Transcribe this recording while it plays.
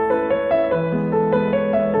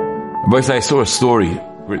Rabbi, I saw a story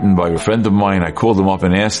written by a friend of mine. I called him up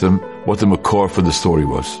and asked him what the makor for the story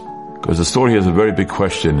was. Because the story has a very big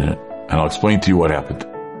question in it, and I'll explain to you what happened.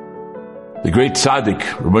 The great tzaddik,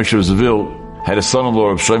 Rabbi Zavil, had a son-in-law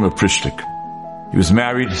of Shlomo Prishtik. He was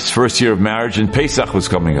married, his first year of marriage, and Pesach was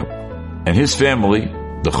coming up. And his family,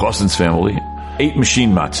 the Chossen's family, ate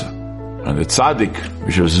machine matzah. And the tzaddik,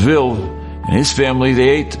 Rabbi Zavil, and his family, they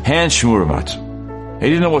ate hand shmura matzah. They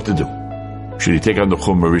didn't know what to do. Should he take on the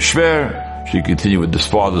Chumrah Rishver? Should he continue with his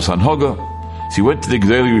father's Hanhaga? So he went to the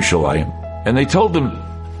Gdei Yerushalayim, and they told him,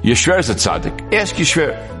 Yeshver is a tzaddik. Ask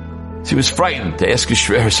Yeshver. So he was frightened to ask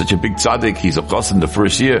Yeshver, such a big tzaddik. He's a chassan the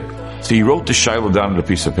first year. So he wrote the shayla down on a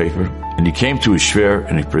piece of paper, and he came to Yeshver,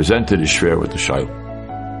 and he presented Yeshver with the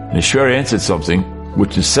shayla. And Yeshver answered something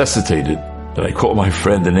which necessitated that I called my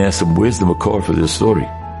friend and asked him, where's the makor for this story?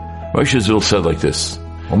 Moshe Zil said like this: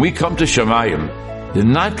 when we come to Shamayim, they're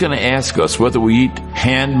not going to ask us whether we eat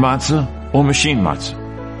hand matzah or machine matzah.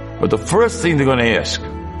 But the first thing they're going to ask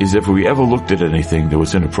is if we ever looked at anything that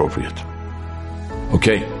was inappropriate.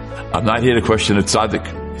 Okay, I'm not here to question a tzaddik.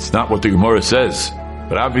 It's not what the Gemara says.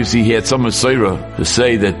 But obviously he had some Messiah to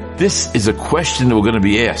say that this is a question that we're going to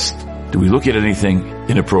be asked. Do we look at anything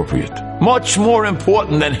inappropriate? Much more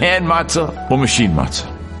important than hand matzah or machine matzah.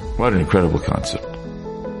 What an incredible concept.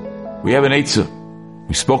 We have an eitzah.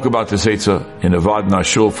 We spoke about this eitzah in Avad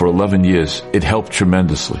Nashul for 11 years. It helped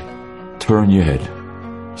tremendously. Turn your head.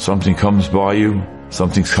 Something comes by you,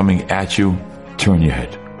 something's coming at you, turn your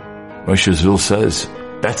head. Moshe Zil says,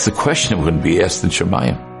 that's the question we're going to be asked in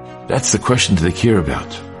Shemayim. That's the question that they care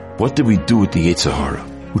about. What did we do with the Yetzer Hara,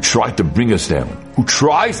 who tried to bring us down, who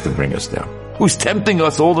tries to bring us down, who's tempting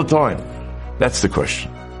us all the time? That's the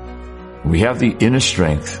question. We have the inner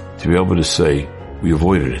strength to be able to say, we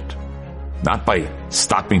avoided it. Not by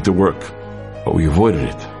stopping to work, but we avoided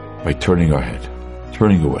it by turning our head,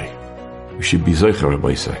 turning away. We should be Zeicher,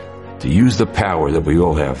 Rabbi say, to use the power that we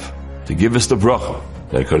all have, to give us the bracha,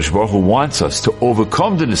 that HaKadosh Baruch Hu wants us to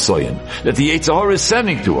overcome the Nisayan, that the Yetzer Hara is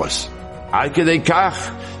sending to us. Ad Kedei Kach,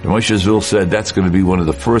 Moshe Zil said that's going to be one of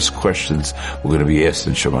the first questions we're going to be asked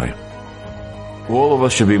in Shemayim. All of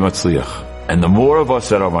us should be Matzliach. And the more of us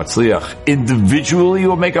that are Matzliach, individually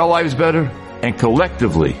will make our lives better, and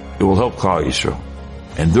collectively it will help Klal Yisrael.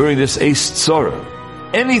 And during this Eis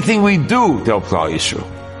Tzara, anything we do to help Klal Yisrael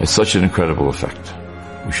has such an incredible effect.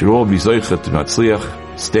 We should all be Zeichet to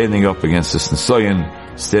Matzliach, standing up against this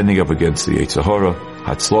Nisayan, standing up against the Yetzer Hara.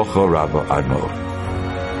 Hatzlacha Rabba Ad Me'od.